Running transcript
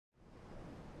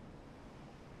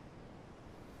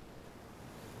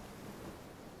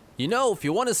You know, if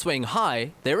you want to swing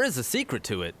high, there is a secret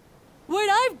to it. Wait,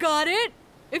 I've got it!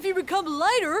 If you become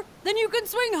lighter, then you can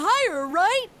swing higher,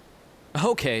 right?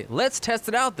 Okay, let's test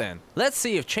it out then. Let's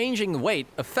see if changing the weight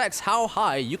affects how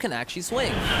high you can actually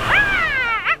swing.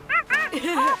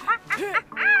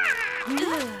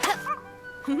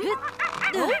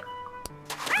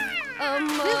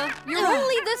 You're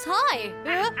only this high.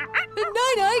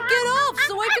 Nainai, get off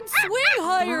so I can swing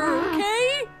higher,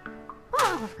 okay?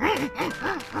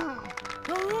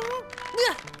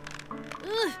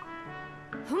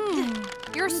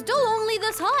 You're still only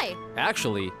this high.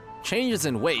 Actually, changes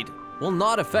in weight will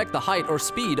not affect the height or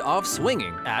speed of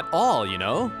swinging at all, you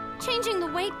know? Changing the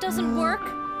weight doesn't work.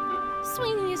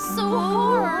 Swinging is so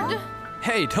hard.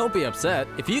 Hey, don't be upset.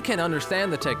 If you can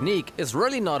understand the technique, it's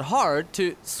really not hard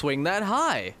to swing that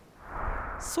high.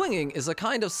 Swinging is a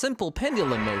kind of simple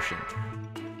pendulum motion.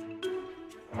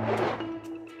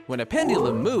 When a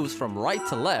pendulum moves from right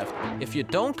to left, if you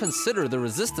don't consider the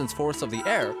resistance force of the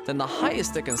air, then the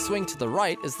highest it can swing to the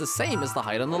right is the same as the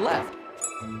height on the left.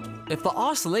 If the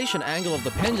oscillation angle of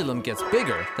the pendulum gets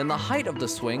bigger, then the height of the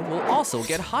swing will also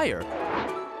get higher,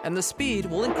 and the speed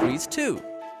will increase too.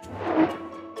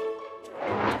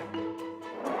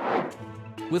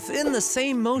 Within the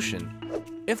same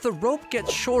motion, if the rope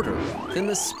gets shorter, then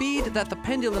the speed that the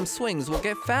pendulum swings will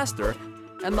get faster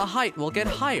and the height will get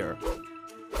higher.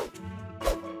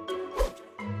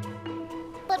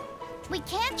 But we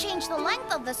can't change the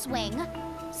length of the swing.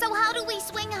 So how do we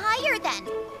swing higher then?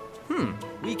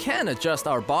 We can adjust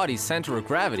our body's center of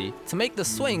gravity to make the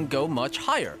swing go much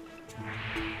higher.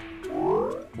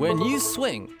 When you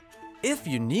swing, if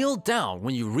you kneel down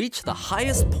when you reach the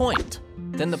highest point,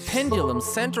 then the pendulum's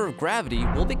center of gravity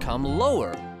will become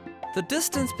lower. The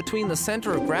distance between the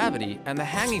center of gravity and the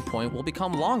hanging point will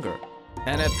become longer.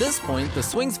 And at this point, the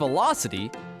swing's velocity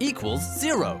equals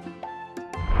 0.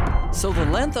 So the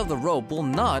length of the rope will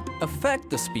not affect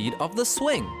the speed of the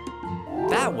swing.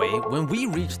 That way, when we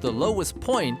reach the lowest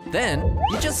point, then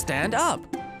you just stand up.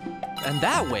 And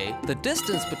that way, the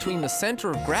distance between the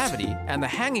center of gravity and the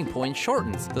hanging point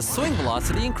shortens. The swing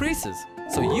velocity increases.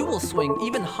 So you will swing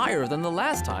even higher than the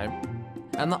last time.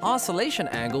 And the oscillation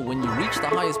angle when you reach the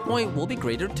highest point will be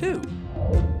greater too.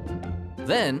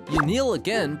 Then, you kneel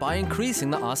again by increasing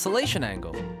the oscillation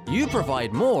angle. You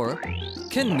provide more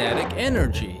kinetic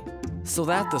energy, so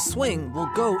that the swing will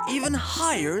go even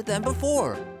higher than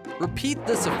before. Repeat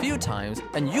this a few times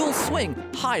and you'll swing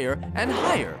higher and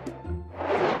higher.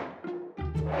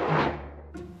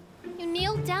 You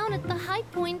kneel down at the high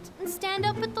point and stand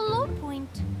up at the low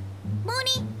point.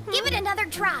 Mooney, give it another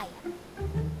try.